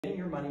getting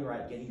your money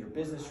right, getting your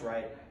business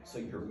right, so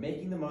you're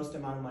making the most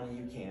amount of money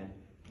you can,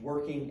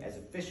 working as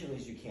efficiently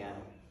as you can,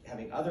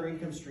 having other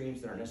income streams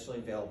that aren't necessarily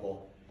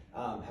available,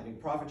 having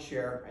profit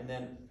share. And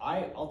then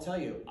I'll tell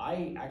you,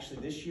 I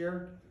actually this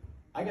year,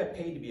 I got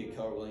paid to be at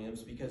Keller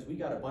Williams because we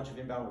got a bunch of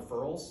inbound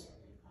referrals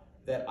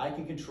that I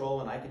can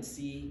control and I can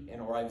see,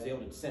 and or I was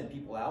able to send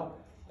people out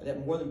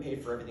that more than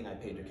paid for everything I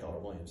paid to Keller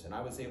Williams. And I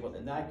was able,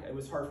 and that, it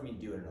was hard for me to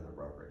do it in another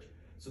brokerage.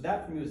 So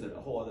that for me was a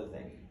whole other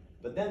thing.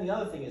 But then the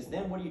other thing is,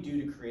 then what do you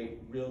do to create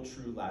real,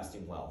 true,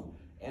 lasting wealth?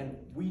 And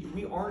we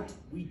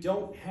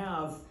don't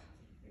have,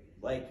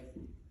 like,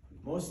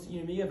 most, you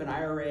know, we have an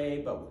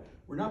IRA, but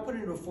we're not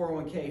putting into a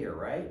 401k here,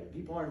 right?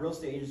 People aren't real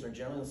estate agents are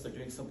generally, unless they're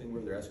doing something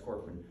where they're S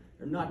corp, and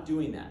they're not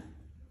doing that.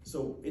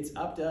 So it's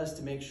up to us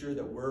to make sure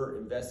that we're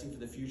investing for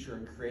the future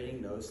and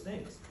creating those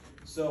things.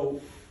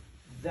 So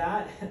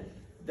that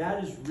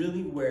is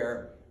really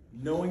where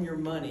knowing your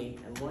money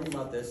and learning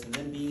about this and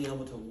then being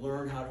able to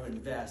learn how to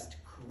invest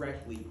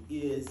correctly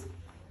is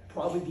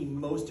probably the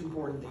most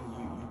important thing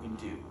you can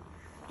do.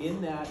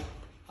 In that,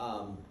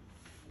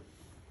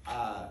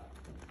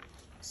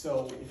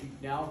 so if you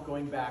now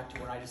going back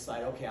to when I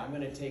decide, okay, I'm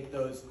going to take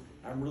those,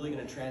 I'm really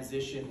going to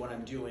transition what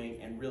I'm doing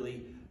and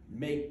really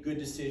make good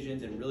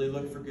decisions and really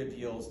look for good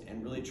deals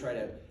and really try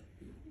to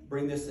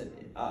bring this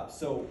up.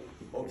 So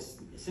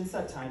since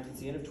that time,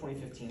 since the end of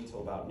 2015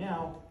 till about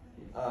now,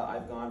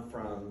 I've gone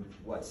from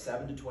what,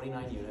 7 to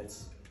 29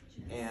 units,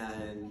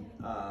 and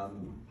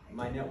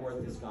my net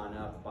worth has gone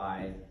up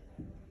by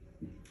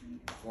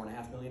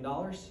 $4.5 million.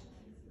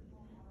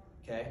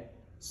 Okay,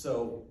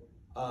 so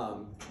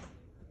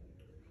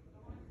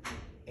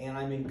and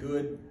I'm in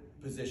good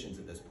positions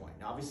at this point.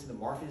 Now, obviously, the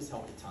market has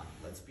helped a ton.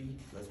 Let's be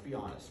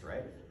honest,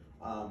 right?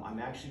 I'm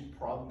actually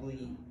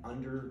probably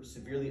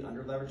severely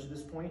under leveraged at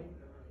this point,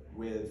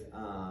 with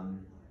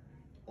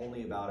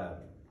only about a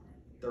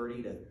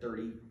 30 to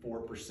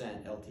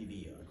 34%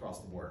 LTV across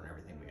the board on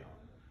everything we own,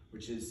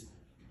 which is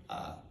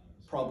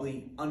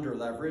probably under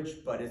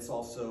leveraged, but it's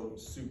also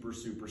super,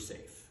 super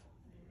safe.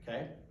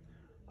 Okay.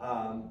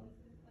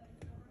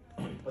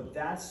 But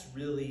that's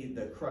really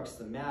the crux of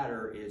the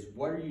matter, is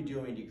what are you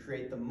doing to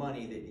create the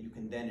money that you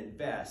can then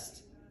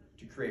invest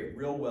to create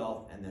real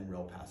wealth and then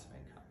real passive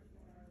income.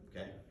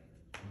 Okay?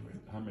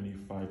 How many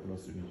 5+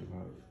 units you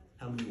have?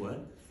 How many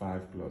what?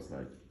 5+,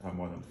 like how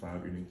more than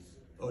 5 units?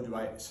 Oh, do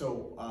I?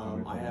 So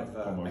I have,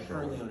 I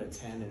currently own a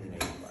 10 and an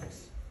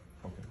 8-plex.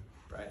 Okay.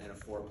 Right, and a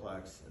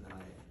 4-plex, and then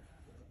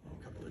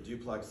a couple of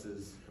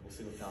duplexes, a couple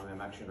single family.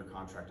 I'm actually under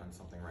contract on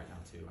something right now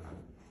too, and I'm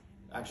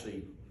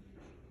actually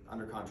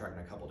under contract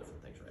on a couple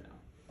different things right now.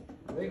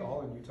 Are they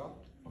all in Utah?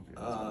 Okay,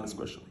 that's my next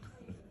question.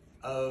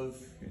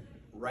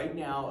 Right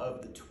now,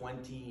 of the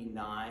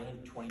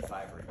 29, 25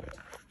 are in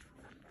Utah.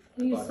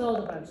 You sold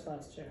a bunch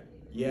last year.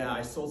 Yeah,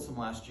 I sold some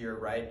last year,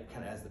 right?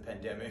 Kind of as the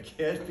pandemic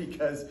hit,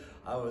 because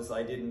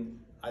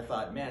I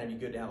thought, man, it'd be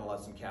good to have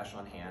some cash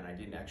on hand. I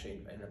didn't actually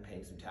end up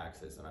paying some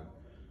taxes, and I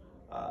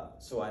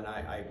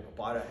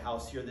bought a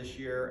house here this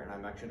year, and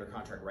I'm actually under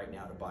contract right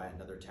now to buy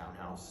another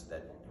townhouse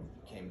that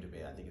came to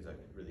me. I think is a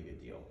really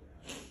good deal.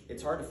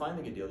 It's hard to find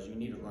the good deals. You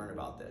need to learn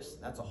about this.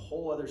 That's a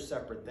whole other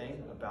separate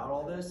thing about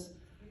all this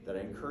that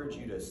I encourage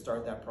you to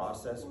start that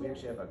process. We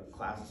actually have a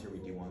classes here we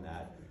do on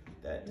that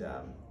in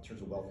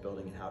terms of wealth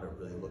building and how to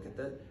really look at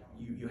that.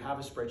 You have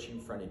a spreadsheet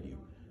in front of you.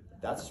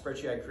 That's a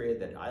spreadsheet I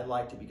created that I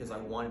liked it because I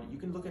wanted it. You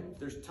can look at,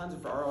 there's tons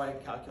of ROI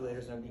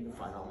calculators and everything you can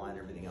find online and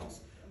everything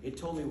else. It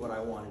told me what I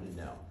wanted to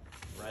know,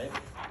 right?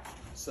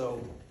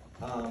 So,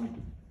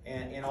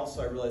 and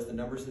also I realized the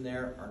numbers in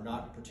there are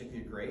not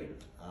particularly great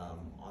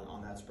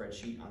on that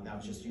spreadsheet. That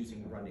was just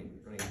running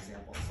an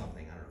example of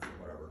something, I don't know,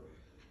 whatever.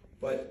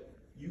 But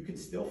you can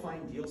still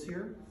find deals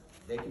here.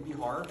 They can be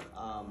hard.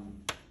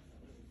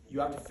 You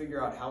have to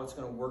figure out how it's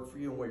going to work for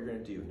you and what you're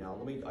going to do. Now,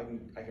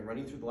 I can run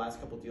you through the last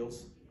couple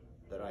deals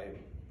that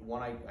the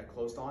one I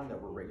closed on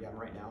that we're having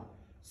right now,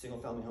 single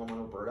family home in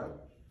Alberta.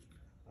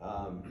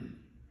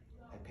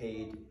 I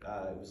paid,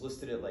 it was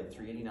listed at like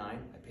 $389. I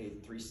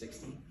paid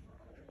 $360.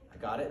 I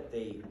got it.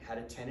 They had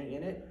a tenant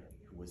in it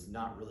who was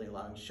not really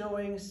allowing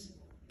showings.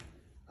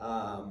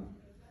 I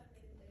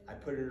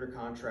put it under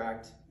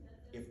contract.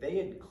 If they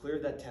had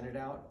cleared that tenant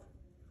out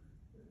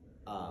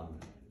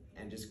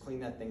and just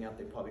cleaned that thing up,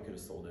 they probably could have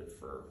sold it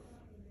for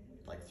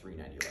like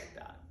 $390 like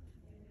that.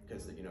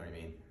 Because you know what I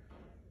mean?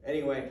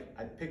 Anyway,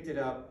 I picked it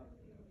up.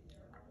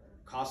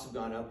 Costs have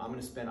gone up.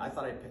 I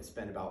thought I'd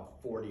spend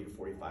about 40 to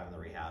 45 on the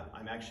rehab.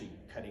 I'm actually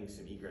cutting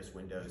some egress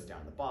windows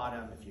down the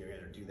bottom, if you're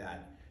gonna do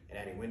that, and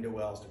adding window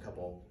wells to a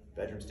couple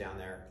bedrooms down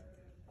there.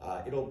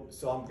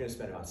 So I'm gonna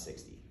spend about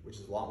 60, which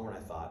is a lot more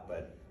than I thought,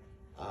 but.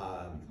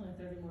 It's only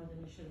 30 more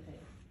than you should have paid.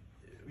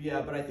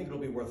 Yeah, but I think it'll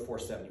be worth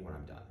 $470 when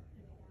I'm done,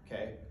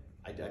 okay?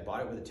 I bought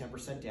it with a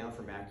 10% down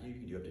for MACU. You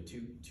can do up to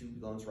two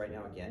loans right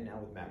now, again, now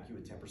with MACU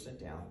with 10%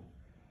 down.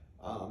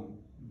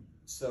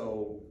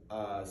 So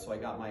I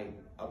got my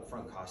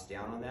upfront cost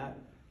down on that.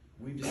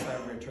 We've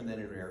decided we're gonna turn that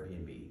into an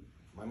Airbnb.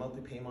 My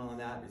monthly payment on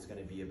that is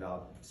gonna be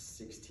about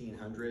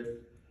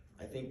 $1,600.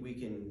 I think we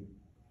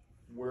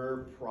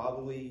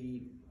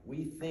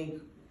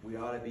think we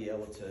ought to be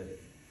able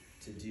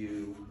to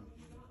do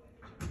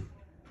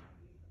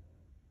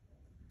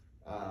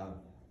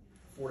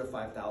 4,000 to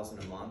 5,000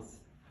 a month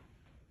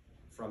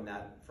from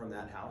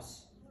that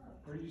house.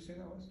 Where did you say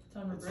that was? It's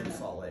on It's in Roberta.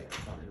 Salt Lake. It's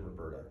in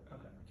Roberta.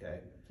 Okay. Okay.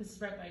 This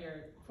is right by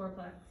your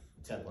fourplex.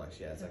 10plex,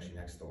 yeah, it's actually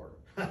next door.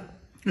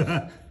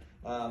 And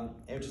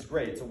which is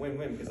great. It's a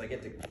win-win because I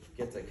get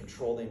to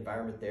control the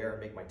environment there,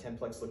 make my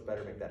 10plex look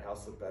better, make that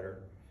house look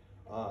better.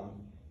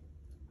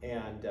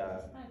 And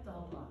Buy the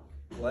whole block.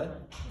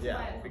 what? Just Yeah,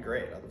 buy it. it'd be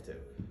great. I'd love to.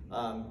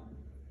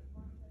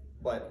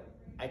 But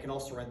I can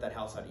also rent that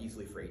house out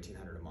easily for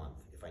 $1,800 a month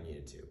if I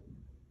needed to,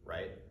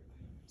 right?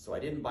 So I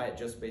didn't buy it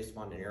just based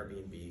upon an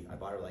Airbnb. I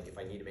bought it like if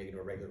I need to make it into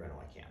a regular rental,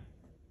 I can,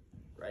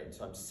 right?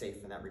 So I'm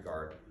safe in that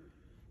regard.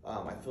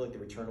 I feel like the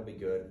return will be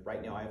good.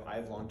 Right now, I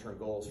have long-term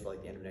goals for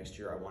like the end of next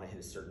year. I want to hit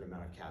a certain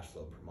amount of cash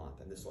flow per month,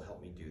 and this will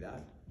help me do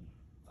that.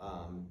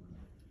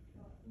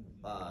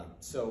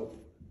 So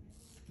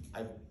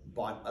I've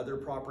bought other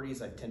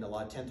properties. I've done a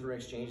lot of 1031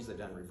 exchanges. I've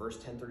done reverse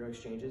 1031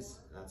 exchanges,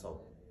 and that's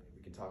all.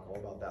 We can talk all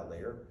about that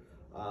later.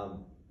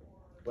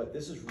 But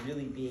this is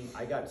really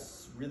I got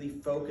really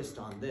focused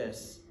on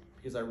this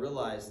because I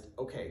realized,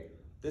 okay,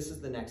 this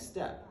is the next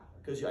step.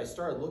 Because I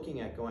started looking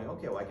at going,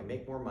 okay, well, I can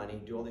make more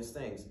money, do all these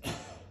things.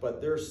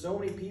 But there are so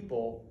many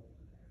people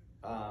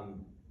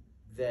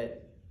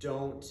that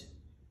don't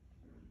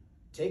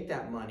take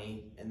that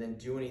money and then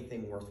do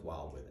anything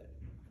worthwhile with it,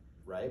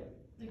 right?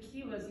 The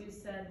key was you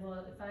said,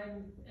 well, if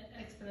I'm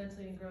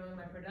exponentially growing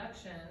my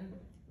production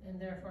and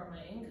therefore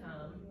my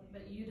income,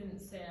 but you didn't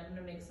say I'm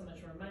gonna make so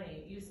much more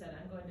money. You said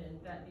I'm going to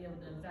be able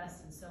to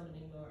invest in so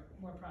many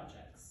more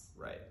projects.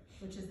 Right.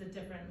 Which is a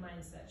different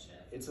mindset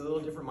shift. It's a little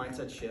different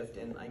mindset shift,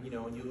 and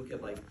when you look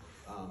at like,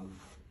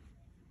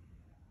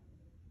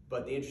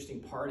 but the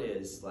interesting part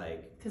is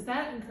like, because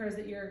that infers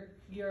that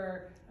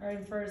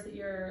infers that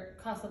your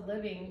cost of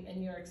living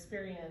and your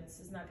experience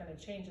is not going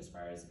to change as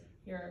far as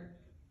your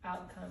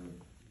outcome.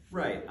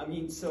 right. I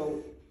mean,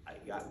 so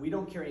we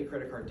don't carry any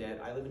credit card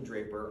debt. I live in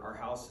Draper. Our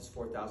house is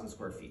 4,000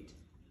 square feet.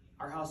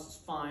 Our house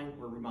is fine.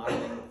 We're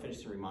remodeling,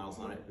 finishing remodels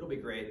on it. It'll be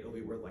great. It'll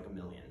be worth like $1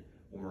 million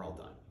when we're all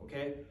done.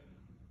 Okay.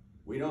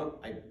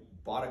 I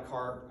bought a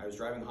car. I was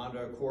driving a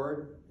Honda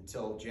Accord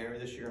until January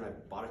this year, and I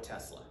bought a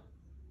Tesla.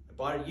 I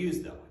bought it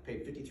used though. I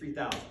paid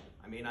 $53,000.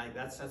 I mean,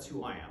 that's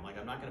who I am. Like,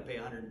 I'm not going to pay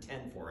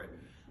 $110 for it,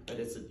 but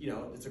it's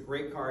a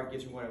great car. It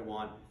gives me what I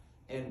want,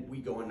 and we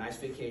go on nice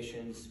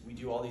vacations. We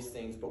do all these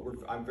things, but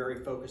I'm very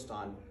focused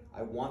on.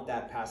 I want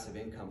that passive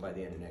income by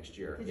the end of next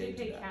year. Did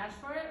you pay cash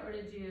for it, or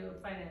did you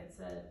finance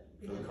it?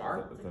 For the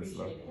car? It's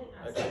appreciated.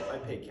 I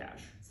paid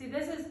cash. See,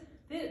 this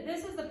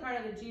is the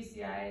part of the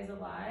GCI is a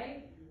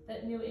lie.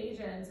 That new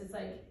agents, it's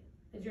like,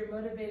 if you're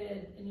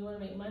motivated and you want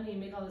to make money, you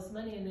make all this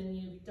money, and then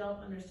you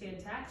don't understand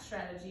tax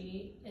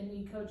strategy and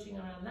you coaching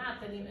around that,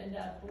 then you end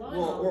up blowing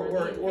all the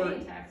money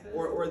paying taxes.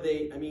 Or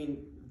they, I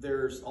mean,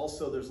 there's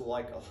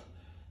like,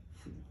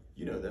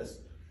 you know this,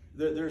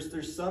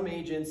 there's some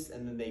agents,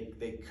 and then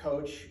they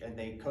coach and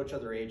they coach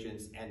other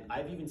agents, and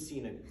I've even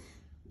seen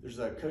there's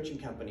a coaching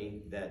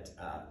company that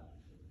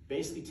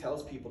basically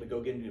tells people to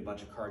go get into a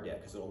bunch of car debt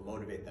because it'll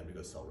motivate them to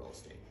go sell real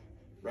estate,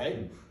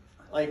 right?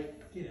 Like,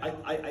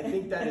 I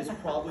think that is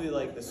probably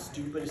like the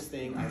stupidest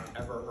thing I've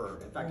ever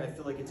heard. In fact, I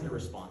feel like it's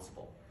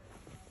irresponsible,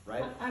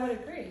 right? I would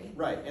agree.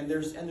 Right, and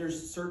there's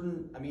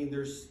certain,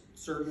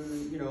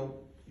 you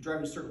drive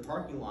into certain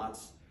parking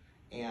lots,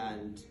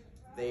 and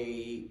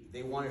they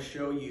want to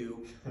show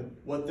you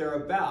what they're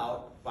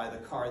about by the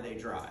car they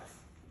drive,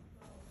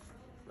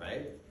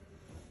 right?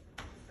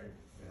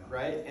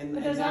 Right,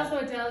 but there's also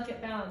a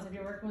delicate balance. If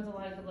you're working with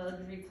a low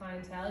degree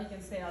clientele, you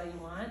can say all you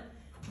want.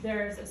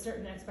 There's a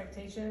certain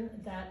expectation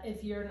that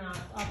if you're not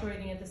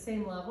operating at the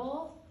same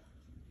level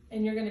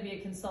and you're going to be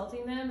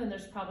consulting them, then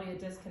there's probably a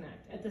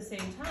disconnect. At the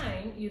same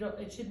time,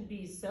 it shouldn't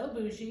be so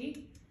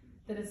bougie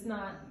that it's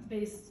not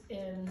based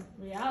in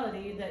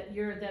reality that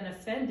you're then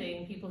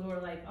offending people who are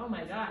like, oh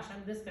my gosh,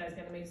 this guy's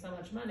going to make so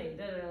much money,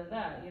 da da da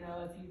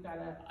da. If you've got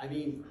a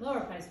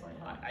lower price point.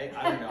 I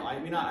don't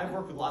know. I've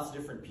worked with lots of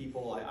different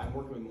people. I'm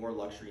working with more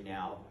luxury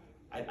now.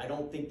 I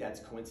don't think that's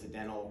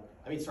coincidental.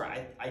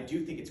 I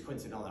do think it's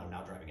coincidental that I'm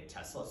now driving a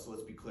Tesla, so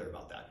let's be clear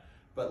about that.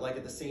 But like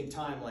at the same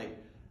time, like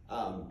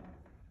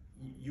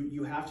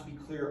you have to be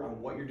clear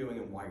on what you're doing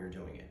and why you're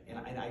doing it. And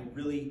I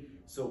really,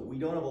 so we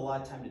don't have a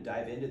lot of time to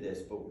dive into this,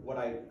 but what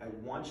I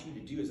want you to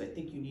do is I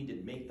think you need to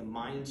make the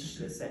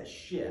mindset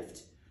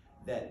shift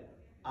that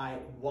I'm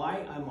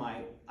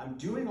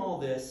doing all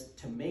this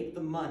to make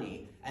the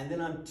money, and then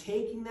I'm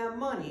taking that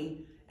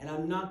money and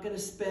I'm not gonna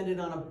spend it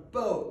on a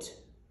boat.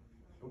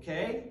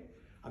 Okay?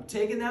 I'm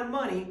taking that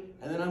money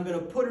and then I'm going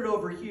to put it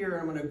over here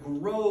and I'm going to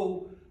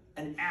grow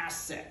an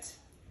asset.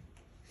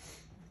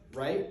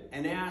 Right?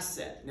 An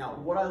asset. Now,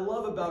 what I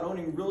love about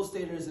owning real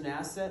estate as an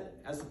asset,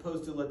 as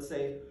opposed to, let's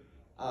say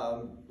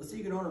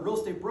you can own a real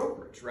estate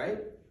brokerage,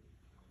 right?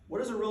 What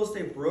does a real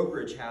estate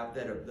brokerage have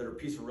that a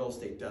piece of real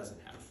estate doesn't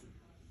have?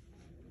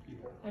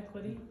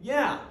 Equity.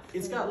 Yeah,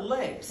 it's got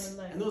legs, And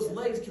legs, and those yeah.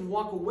 legs can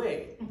walk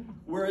away.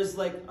 Whereas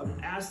like an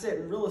asset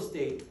in real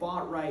estate,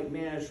 bought right,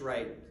 managed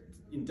right,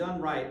 and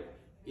done right,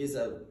 is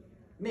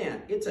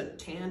it's a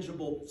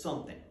tangible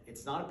something.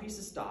 It's not a piece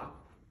of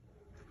stock,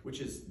 which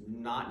is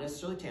not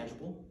necessarily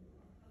tangible.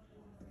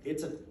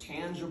 It's a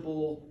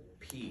tangible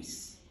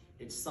piece.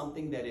 It's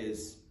something that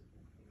is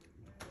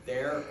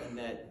there, and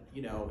that,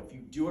 you know, if you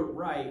do it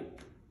right,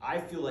 I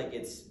feel like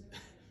it's,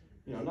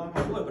 you know, knock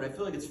on wood, but I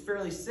feel like it's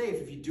fairly safe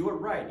if you do it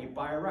right. You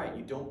buy it right.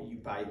 You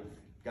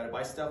gotta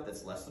buy stuff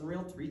that's less than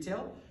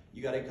retail.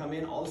 You gotta come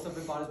in, all the stuff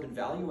we bought has been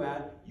value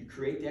add. You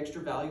create the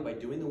extra value by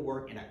doing the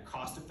work in a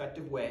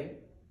cost-effective way,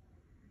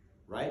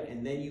 right?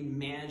 And then you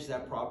manage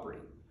that property.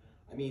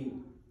 I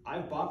mean,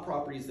 I've bought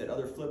properties that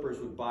other flippers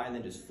would buy and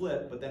then just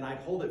flip, but then I'd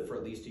hold it for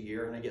at least a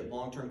year and I get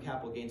long-term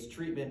capital gains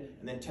treatment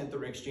and then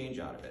 1031 exchange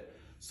out of it.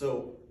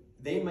 So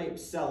they might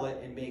sell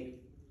it and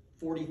make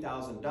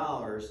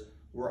 $40,000,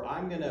 where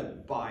I'm gonna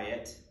buy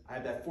it, I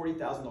have that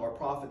 $40,000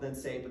 profit, then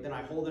say, but then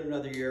I hold it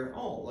another year,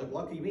 oh, like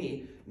lucky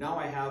me, now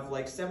I have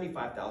like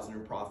 $75,000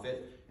 in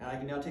profit, and I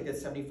can now take that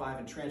 75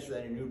 and transfer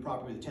that into a new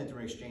property with a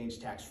 1031 exchange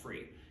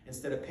tax-free,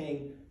 instead of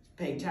paying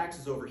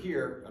taxes over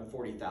here on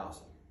 $40,000.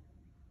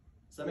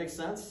 Does that make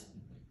sense?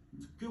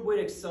 It's a good way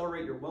to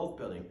accelerate your wealth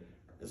building,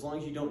 as long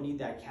as you don't need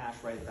that cash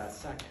right at that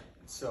second.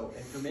 So,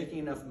 if you're making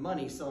enough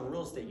money selling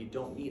real estate, you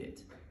don't need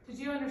it. Did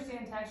you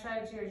understand tax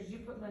strategy, or did you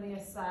put money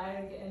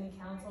aside or get any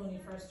counsel when you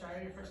first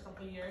started your first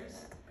couple of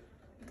years?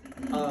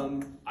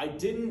 I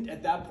didn't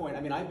at that point.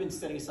 I mean, I've been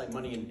setting aside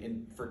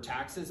money for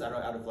taxes out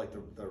of like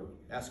the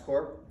S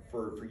Corp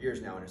for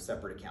years now in a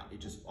separate account. You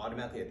just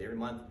automatically at the every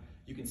month,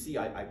 you can see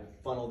I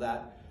funnel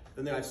that.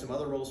 Then I have some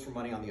other rules for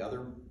money on the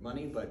other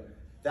money, but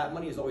that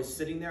money is always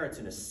sitting there. It's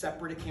in a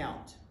separate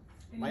account.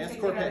 And My you S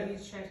take Corp it out had of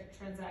each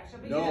transaction.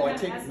 But no,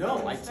 it's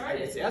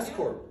S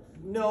Corp.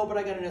 No, but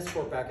I got an S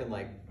Corp back in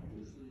like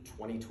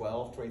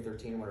 2012,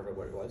 2013, whatever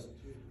what it was.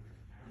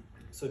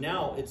 So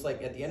now it's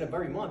like at the end of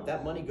every month,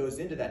 that money goes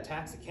into that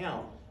tax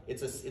account.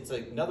 It's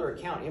another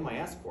account in my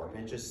S Corp,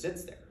 and it just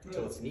sits there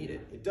until it's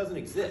needed. It doesn't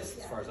exist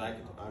as far as I'm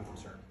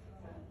concerned.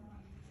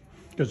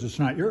 Because it's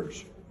not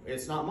yours.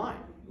 It's not mine.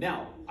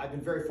 Now, I've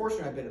been very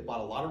fortunate. I've bought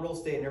a lot of real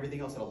estate and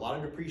everything else, had a lot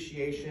of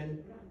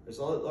depreciation. There's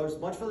a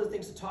bunch of other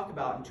things to talk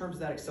about in terms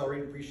of that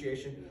accelerated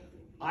depreciation.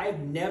 I've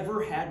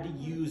never had to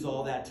use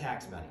all that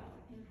tax money.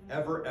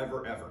 Ever,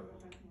 ever, ever.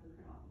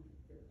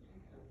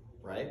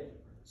 Right?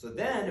 So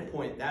then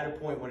at a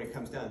point when it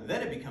comes down,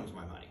 then it becomes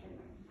my money.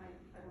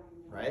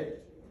 Right?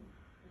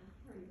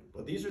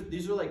 But these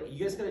are like, you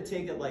guys gotta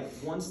take it like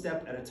one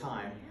step at a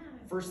time.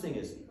 First thing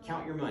is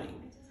count your money.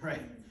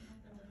 Right?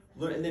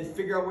 And then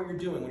figure out what you're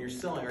doing when you're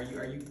selling.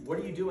 What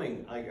are you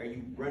doing? Like, are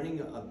you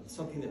running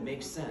something that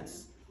makes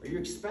sense? Are your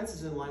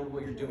expenses in line with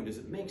what you're doing? Does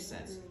it make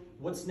sense?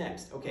 What's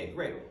next? Okay,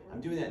 great.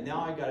 I'm doing that.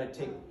 Now I got to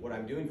take what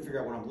I'm doing, figure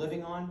out what I'm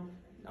living on.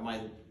 Am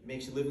I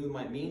makes you living with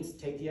my means?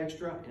 Take the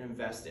extra and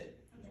invest it.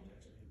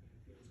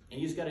 And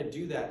you just got to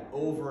do that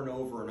over and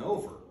over and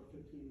over.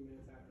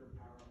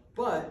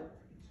 But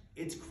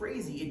it's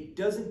crazy. It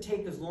doesn't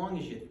take as long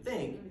as you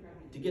think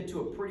to get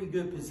to a pretty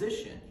good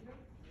position,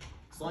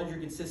 as long as you're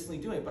consistently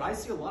doing it. But I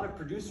see a lot of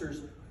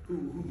producers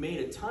who made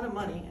a ton of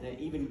money, and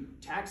even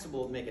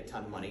taxable to make a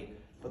ton of money,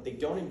 but they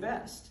don't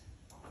invest.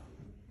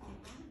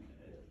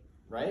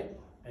 Right?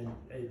 And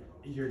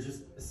you're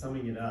just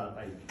summing it up.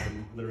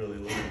 I'm literally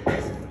looking at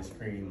this on my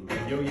screen.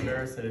 Yogi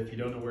Berra said, if you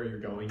don't know where you're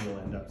going, you'll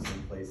end up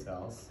someplace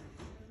else.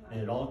 And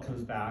it all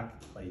comes back,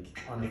 like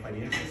on the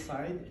financial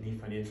side, any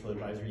financial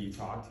advisor you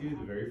talk to, the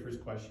very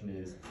first question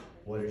is,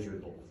 what is your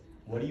goal?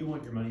 What do you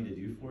want your money to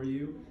do for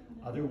you?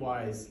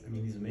 Otherwise, I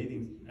mean, these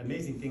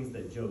amazing things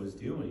that Joe is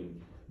doing,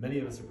 many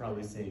of us are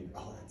probably saying,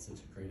 oh, that's such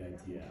a great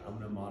idea. I'm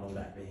gonna model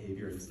that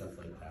behavior and stuff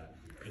like that.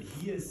 But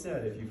he has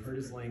said, if you've heard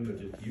his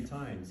language a few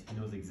times, he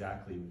knows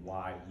exactly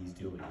why he's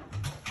doing it.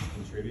 He's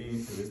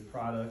contributing to this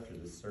product or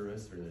this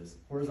service or this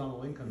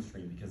horizontal income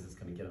stream because it's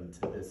going to get him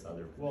to this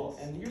other place. Well,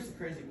 and here's the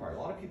crazy part. A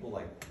lot of people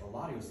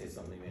say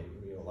something,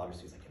 a lot of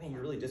students like, man,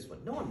 you're really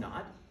disciplined. No, I'm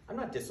not. I'm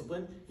not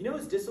disciplined. You know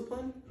who's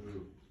disciplined?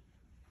 Ooh.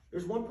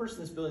 There's one person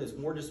in this building that's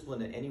more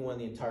disciplined than anyone on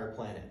the entire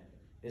planet.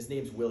 His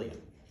name's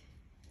William.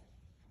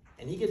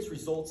 And he gets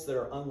results that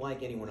are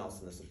unlike anyone else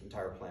on this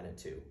entire planet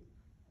too.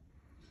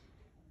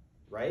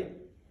 Right?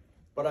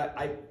 But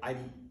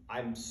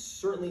I'm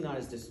certainly not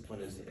as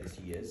disciplined as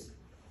he is,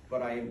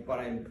 but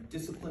I'm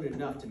disciplined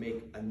enough to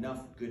make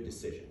enough good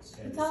decisions.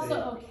 It's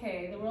also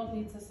okay. The world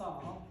needs us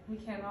all. We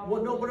can't all.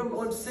 Well, no, what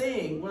I'm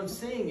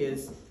saying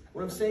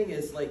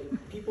is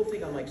like people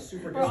think I'm like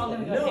super We're all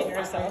disciplined. gonna go No, hate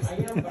ourselves. I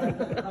am,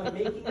 but I'm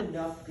making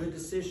enough good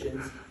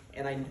decisions,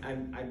 and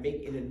I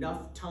make in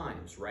enough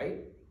times,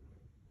 right?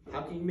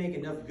 How can you make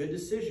enough good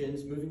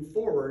decisions moving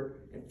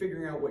forward and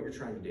figuring out what you're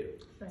trying to do?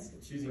 Right.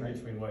 Choosing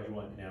between what you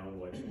want now and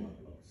what you want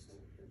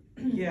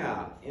most.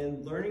 Yeah,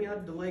 and learning how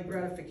to delay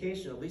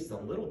gratification at least a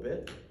little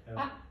bit.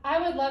 I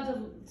would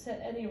love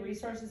to any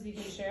resources you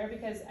can share,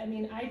 because I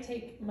mean, I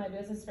take my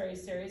business very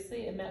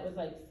seriously and met with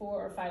like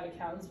 4 or 5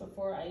 accountants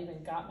before I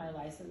even got my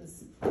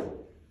license.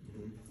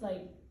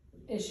 Like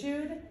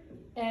issued,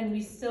 and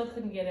we still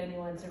couldn't get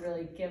anyone to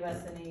really give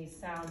us any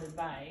sound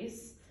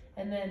advice.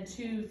 And then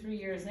 2-3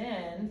 years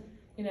in,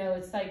 you know,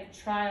 it's like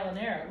trial and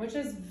error, which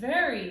is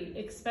very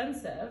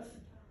expensive,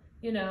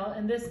 you know,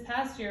 and this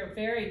past year,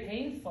 very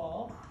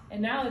painful.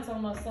 And now it's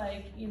almost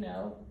like, you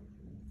know.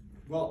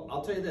 Well,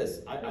 I'll tell you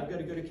this, I've got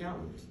a good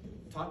accountant.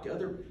 Talk to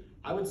other,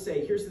 I would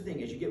say, here's the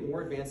thing, as you get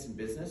more advanced in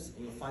business,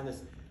 and you'll find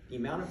this, the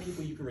amount of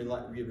people you can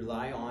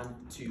rely on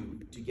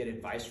to get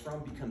advice from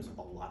becomes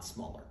a lot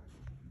smaller.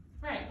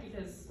 Right,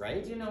 because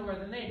right? you know more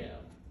than they do.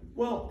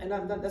 Well, and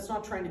that's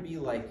not trying to be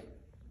like,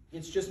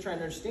 it's just trying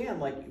to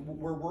understand, like,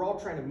 we're all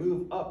trying to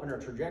move up in our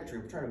trajectory.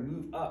 We're trying to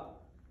move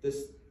up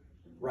this,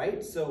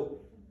 right? So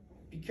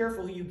be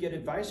careful who you get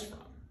advice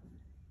from,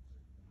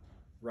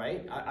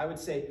 right? I would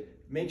say,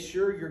 make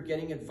sure you're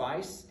getting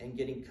advice and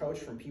getting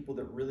coached from people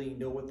that really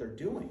know what they're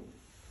doing,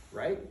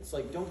 right? It's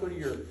like, don't go to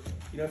your,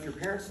 you know, if your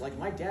parents, like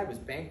my dad was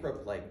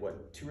bankrupt like,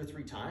 what, 2 or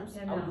 3 times?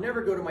 Yeah, I would no.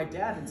 never go to my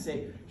dad and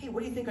say, hey,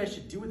 what do you think I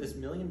should do with this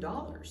 $1 million?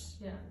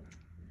 Yeah.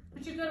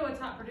 But you go to a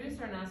top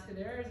producer and ask who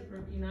theirs,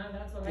 you know,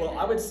 that's what Well, I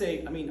did.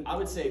 I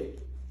would say,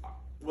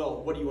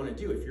 well, what do you want to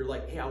do? If you're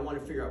like, hey, I want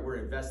to figure out where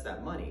to invest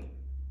that money.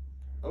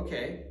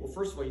 Okay, well,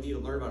 first of all, you need to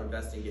learn about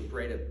investing, get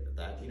great at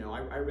that. You know,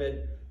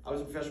 I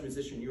was a professional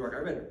musician in New York. I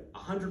read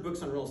 100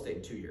 books on real estate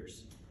in 2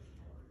 years.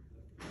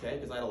 Okay,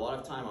 because I had a lot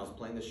of time. I was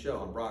playing this show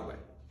on Broadway.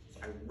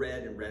 So I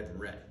read and read and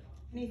read.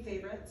 Any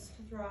favorites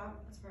to throw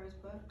out as far as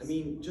books? I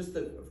mean, just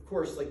of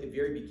course, like the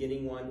very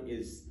beginning one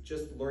is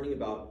just learning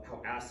about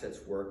how assets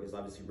work is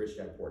obviously Rich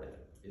Dad Poor Dad.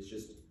 It's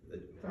just the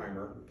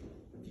primer.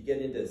 If you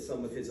get into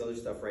some of his other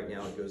stuff right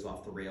now, it goes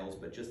off the rails,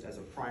 but just as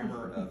a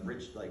primer of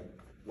like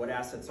what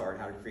assets are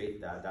and how to create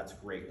that, that's a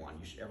great one.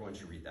 Everyone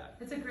should read that.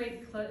 It's a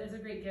great gift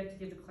to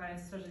give to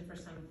clients, especially for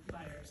some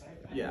buyers.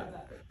 I Yeah. love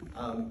that.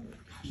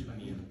 Gosh, I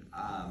mean,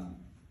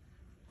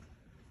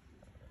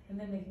 And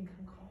then they can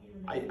come call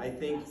you. And I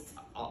think,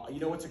 you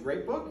know what's a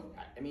great book?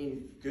 I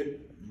mean,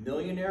 Good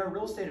Millionaire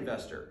Real Estate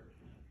Investor.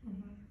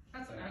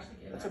 That's what Ashley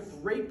gave That's us. a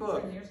great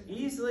book. 7 years ago.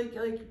 Easily,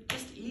 like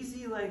just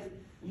easy, like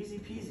easy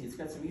peasy. It's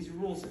got some easy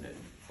rules in it.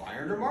 Buy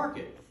under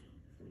market.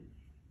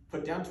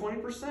 Put down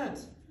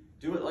 20%.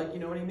 Do it like, you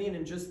know what I mean,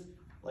 and just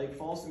like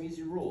follow some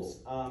easy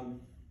rules.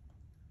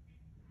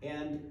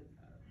 And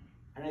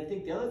I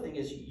think the other thing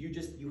is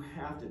you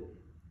have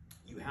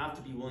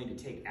to be willing to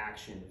take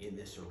action in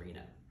this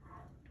arena.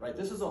 Right?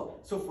 This is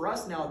so for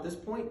us now at this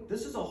point,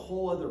 this is a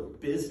whole other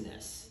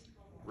business,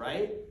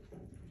 right?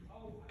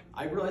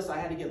 I realized I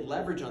had to get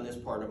leverage on this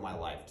part of my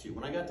life too.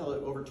 When I got to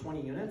over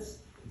 20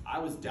 units, I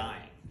was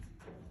dying,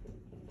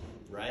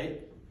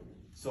 right?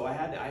 So I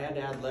had to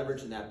add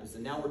leverage in that business.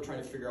 And now we're trying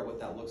to figure out what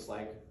that looks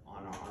like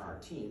on our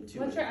team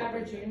too. What's your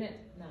average unit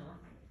now?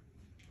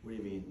 What do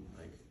you mean,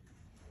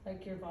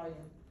 Like your volume?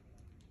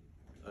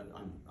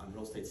 on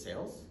real estate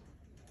sales?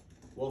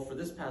 Well, for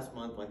this past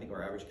month, I think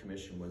our average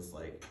commission was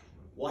like,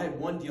 well, I had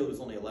one deal that was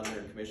only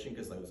 1,100 commission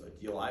because that was a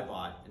deal I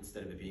bought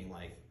instead of it being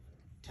like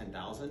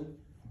 10,000.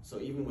 So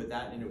even with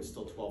that, and it was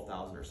still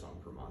 12,000 or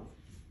something per month.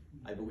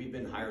 But we've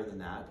been higher than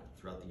that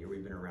throughout the year.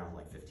 We've been around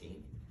like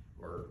 15,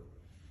 or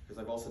because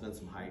I've also done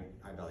some high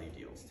value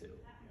deals too.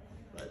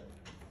 But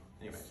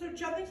anyway. So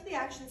jumping to the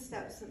action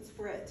steps since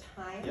we're at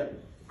time.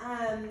 Yep.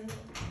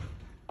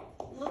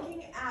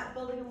 Looking at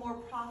building a more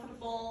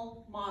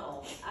profitable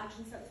model,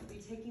 action steps would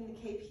be taking the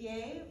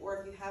KPA, or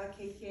if you have a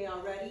KPA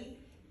already,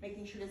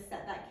 making sure to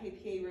set that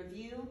KPA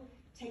review,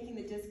 taking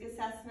the DISC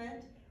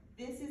assessment.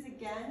 This is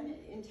again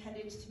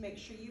intended to make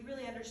sure you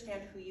really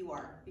understand who you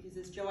are, because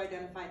as Joe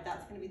identified,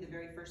 that's going to be the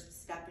very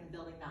first step in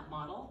building that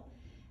model.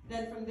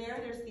 Then from there,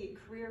 there's the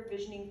career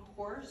visioning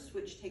course,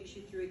 which takes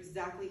you through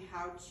exactly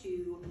how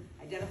to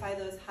identify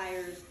those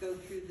hires, go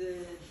through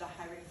the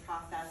hiring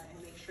process,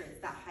 and make sure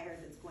it's that hire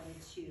that's going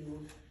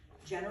to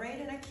generate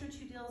an extra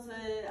 2 deals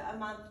a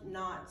month,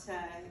 not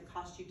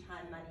cost you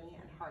time, money,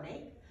 and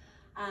heartache.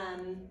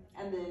 And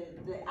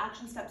the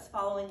action steps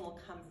following will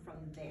come from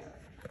there.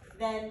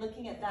 Then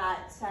looking at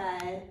that,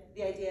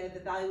 the idea of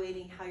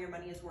evaluating how your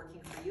money is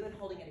working for you and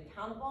holding it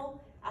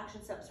accountable.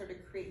 Action steps are to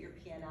create your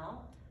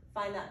P&L,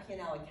 find that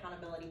P&L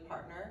accountability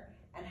partner,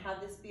 and have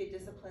this be a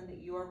discipline that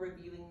you're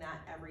reviewing that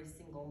every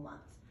single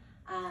month.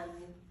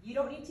 You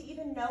don't need to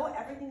even know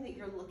everything that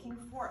you're looking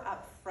for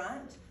up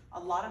front. A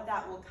lot of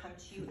that will come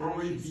to you as you start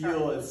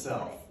reveal looking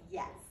itself. at it.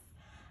 Yes.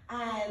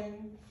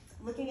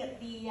 Looking at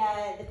the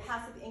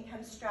passive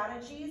income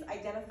strategies,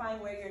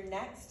 identifying where your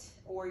next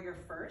or your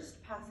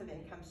first passive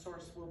income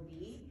source will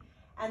be,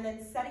 and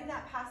then setting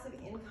that passive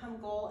income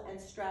goal and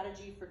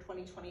strategy for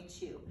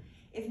 2022.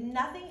 If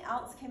nothing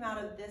else came out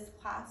of this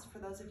class, for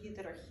those of you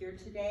that are here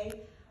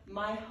today,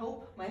 my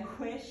hope, my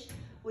wish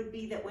would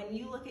be that when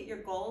you look at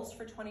your goals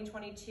for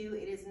 2022,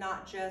 it is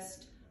not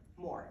just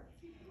more.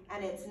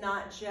 And it's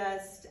not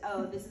just,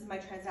 oh, this is my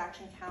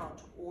transaction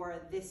count,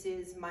 or this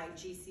is my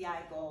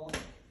GCI goal.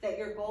 That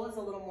your goal is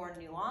a little more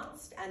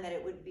nuanced, and that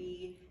it would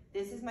be,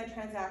 this is my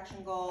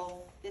transaction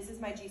goal, this is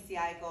my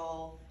GCI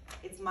goal,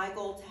 it's my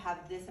goal to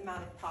have this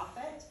amount of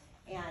profit,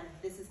 And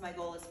this is my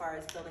goal as far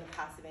as building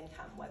passive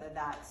income, whether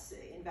that's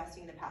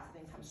investing in a passive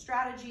income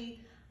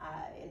strategy,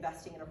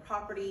 investing in a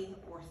property,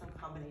 or some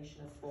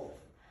combination of both.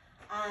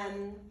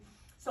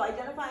 So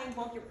identifying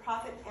both your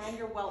profit and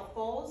your wealth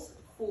goals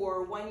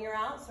for 1 year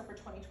out, so for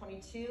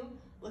 2022,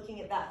 looking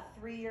at that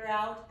 3 year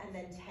out, and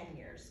then 10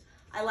 years.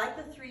 I like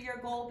the 3 year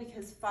goal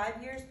because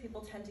 5 years,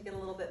 people tend to get a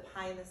little bit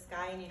pie in the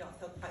sky and you don't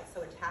feel quite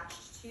so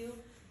attached to.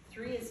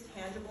 3 is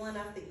tangible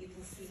enough that you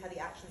can see how the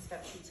action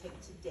steps you take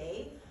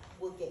today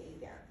will get you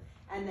there.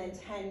 And then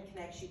 10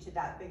 connects you to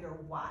that bigger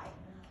why.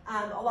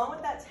 Along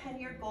with that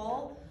 10-year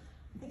goal,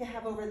 I think I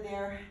have over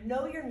there,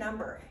 know your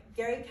number.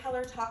 Gary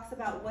Keller talks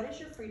about what is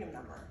your freedom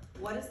number?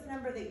 What is the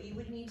number that you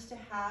would need to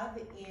have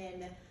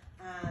in,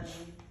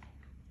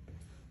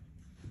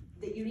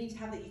 that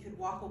you could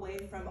walk away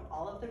from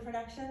all of the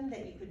production,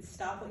 that you could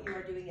stop what you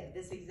are doing at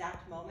this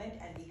exact moment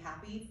and be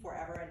happy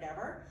forever and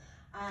ever.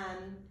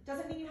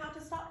 Doesn't mean you have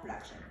to stop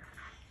production.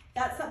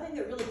 That's something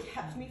that really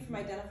kept me from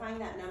identifying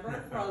that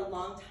number for a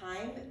long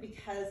time,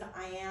 because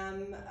I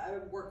am a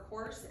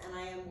workhorse and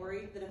I am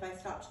worried that if I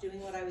stopped doing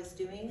what I was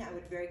doing, I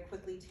would very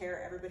quickly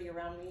tear everybody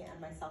around me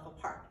and myself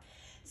apart.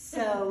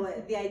 So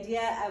the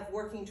idea of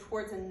working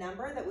towards a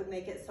number that would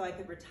make it so I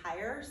could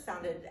retire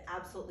sounded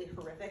absolutely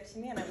horrific to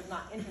me, and I was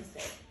not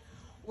interested.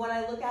 When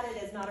I look at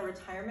it as not a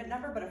retirement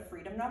number, but a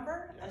freedom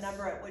number, a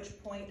number at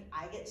which point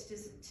I get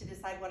to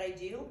decide what I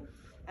do,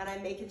 and I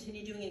may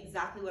continue doing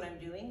exactly what I'm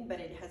doing, but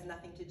it has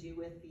nothing to do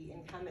with the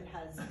income. It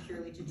has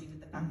purely to do with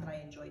the fact that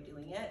I enjoy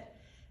doing it.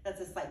 That's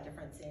a slight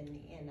difference in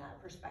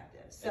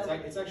perspective. So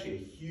it's actually a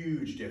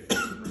huge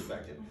difference in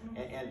perspective,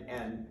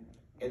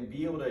 and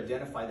be able to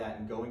identify that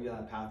and going down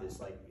that path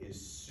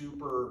is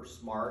super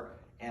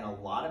smart. And a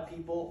lot of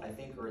people, I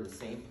think, are in the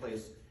same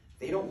place.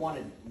 They don't want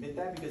to admit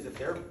that, because if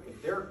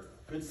they're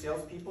good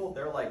salespeople,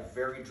 they're like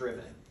very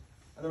driven,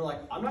 and they're like,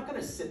 I'm not going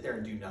to sit there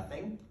and do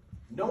nothing.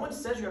 No one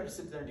says you have to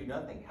sit there and do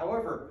nothing.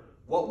 However,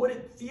 what would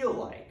it feel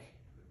like?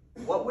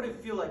 What would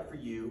it feel like for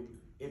you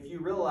if you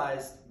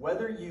realized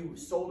whether you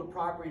sold a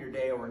property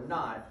today or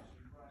not,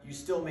 you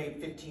still made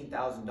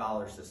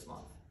 $15,000 this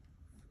month?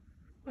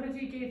 What if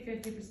you gave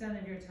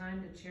 50% of your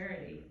time to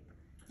charity?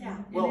 yeah.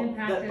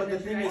 But the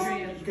thing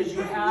is, because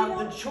you have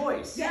the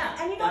choice.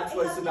 Yeah. And that's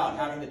what it's about,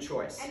 having the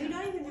choice. And you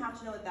don't even have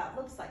to know what that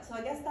looks like. So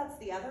I guess that's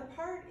the other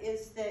part,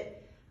 is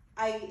that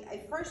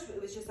I first,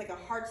 it was just like a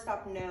hard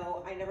stop,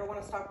 no, I never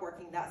want to stop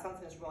working. That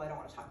sounds miserable, I don't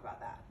want to talk about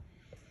that.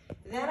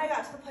 Then I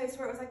got to the place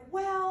where it was like,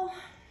 well,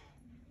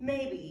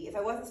 maybe if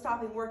I wasn't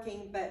stopping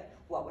working, but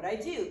what would I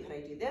do? Could I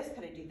do this?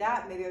 Could I do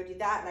that? Maybe I would do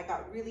that. And I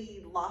got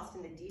really lost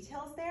in the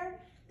details there.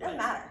 It doesn't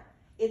matter.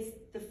 It's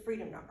the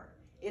freedom number.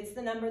 It's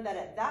the number that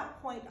at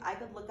that point I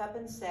could look up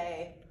and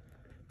say,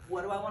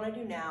 what do I want to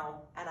do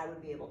now? And I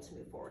would be able to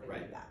move forward and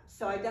do that.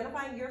 So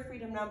identifying your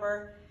freedom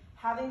number,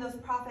 having those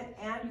profit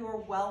and your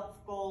wealth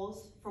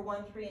goals for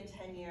 1, 3, and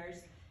 10 years.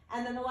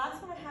 And then the last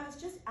one I have is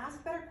just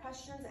ask better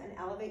questions and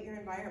elevate your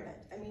environment.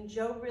 I mean,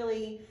 Joe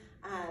really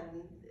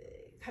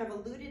kind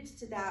of alluded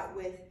to that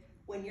with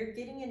when you're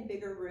getting in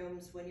bigger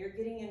rooms, when you're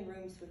getting in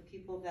rooms with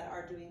people that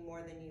are doing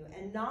more than you,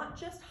 and not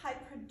just high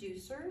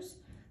producers,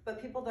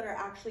 but people that are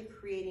actually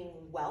creating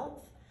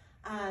wealth.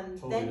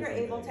 Then you're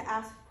able to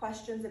ask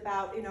questions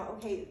about,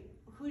 okay,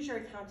 who's your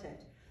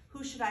accountant?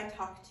 Who should I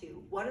talk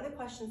to? What are the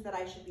questions that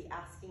I should be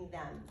asking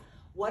them?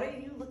 What are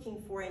you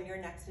looking for in your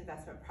next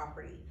investment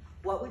property?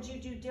 What would you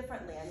do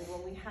differently? I mean,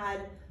 when we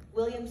had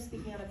William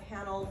speaking on a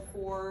panel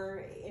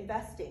for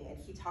investing, and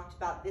he talked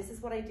about, this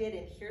is what I did,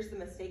 and here's the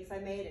mistakes I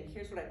made, and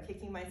here's what I'm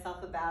kicking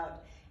myself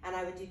about, and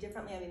I would do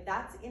differently. I mean,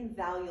 that's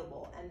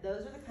invaluable, and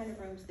those are the kind of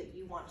rooms that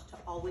you want to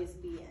always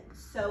be in.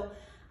 So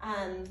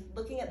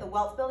looking at the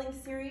wealth building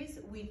series,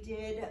 we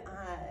did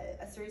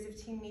a series of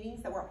team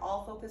meetings that were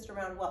all focused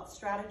around wealth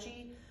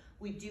strategy.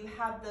 We do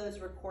have those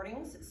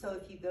recordings, so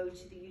if you go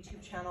to the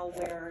YouTube channel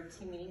where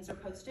team meetings are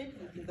posted,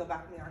 you can go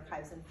back in the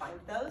archives and find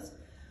those.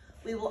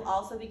 We will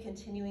also be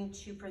continuing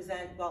to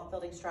present wealth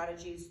building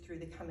strategies through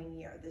the coming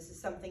year. This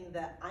is something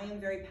that I am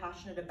very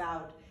passionate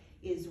about,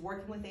 is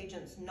working with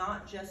agents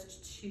not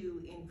just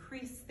to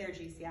increase their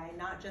GCI,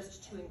 not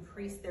just to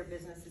increase their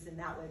businesses in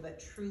that way, but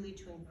truly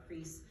to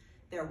increase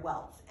their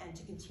wealth and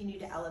to continue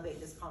to elevate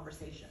this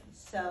conversation.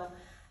 So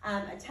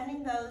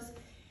attending those.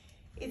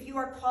 If you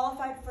are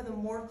qualified for the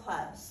More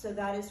Club, so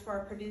that is for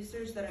our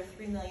producers that are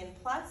 3 million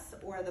plus,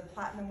 or the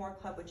Platinum More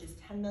Club, which is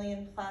 10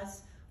 million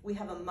plus, we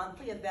have a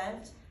monthly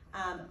event.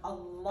 A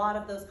lot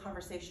of those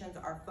conversations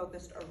are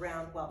focused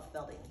around wealth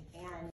building. And